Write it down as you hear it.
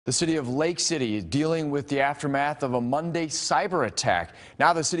The city of Lake City is dealing with the aftermath of a Monday cyber attack.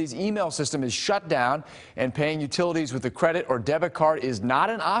 Now the city's email system is shut down, and paying utilities with a credit or debit card is not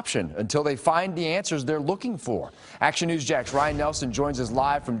an option until they find the answers they're looking for. Action News Jax Ryan Nelson joins us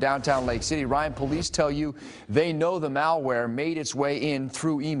live from downtown Lake City. Ryan, police tell you they know the malware made its way in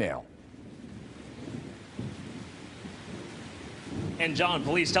through email. And John,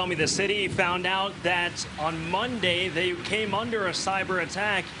 police tell me the city found out that on Monday they came under a cyber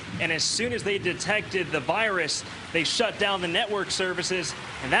attack, and as soon as they detected the virus, they shut down the network services,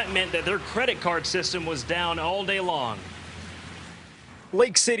 and that meant that their credit card system was down all day long.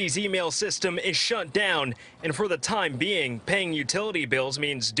 Lake City's email system is shut down, and for the time being, paying utility bills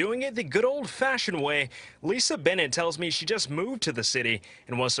means doing it the good old-fashioned way. Lisa Bennett tells me she just moved to the city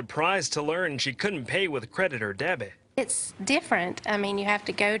and was surprised to learn she couldn't pay with credit or debit. It's different. I mean, you have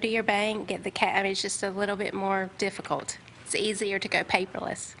to go to your bank, get the cash. I mean, it's just a little bit more difficult. It's easier to go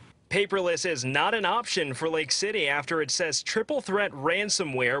paperless. Paperless is not an option for Lake City after it says triple threat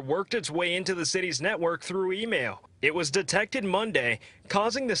ransomware worked its way into the city's network through email. It was detected Monday,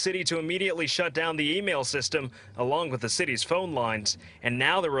 causing the city to immediately shut down the email system along with the city's phone lines. And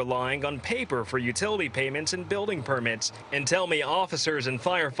now they're relying on paper for utility payments and building permits. And tell me officers and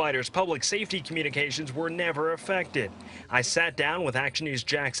firefighters' public safety communications were never affected. I sat down with Action News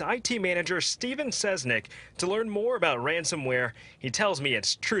Jax IT manager Steven Sesnick to learn more about ransomware. He tells me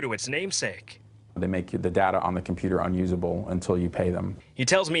it's true to its namesake. They make the data on the computer unusable until you pay them. He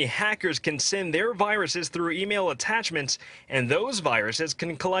tells me hackers can send their viruses through email attachments, and those viruses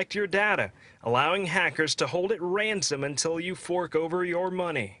can collect your data, allowing hackers to hold it ransom until you fork over your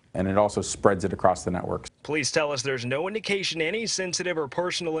money. And it also spreads it across the networks. Police tell us there's no indication any sensitive or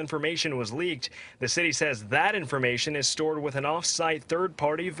personal information was leaked. The city says that information is stored with an off-site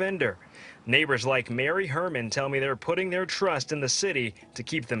third-party vendor. Neighbors like Mary Herman tell me they're putting their trust in the city to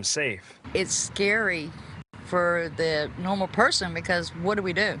keep them safe. It's scary for the normal person because what do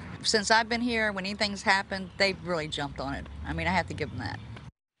we do? Since I've been here, when anything's happened, they've really jumped on it. I mean, I have to give them that.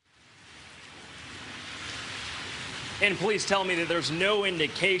 And police tell me that there's no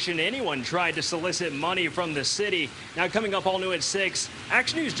indication anyone tried to solicit money from the city. Now, coming up all new at 6,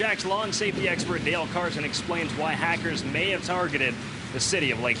 Action News Jax law and safety expert Dale Carson explains why hackers may have targeted the city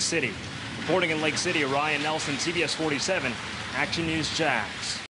of Lake City. Reporting in Lake City, Ryan Nelson, CBS 47, Action News Jax.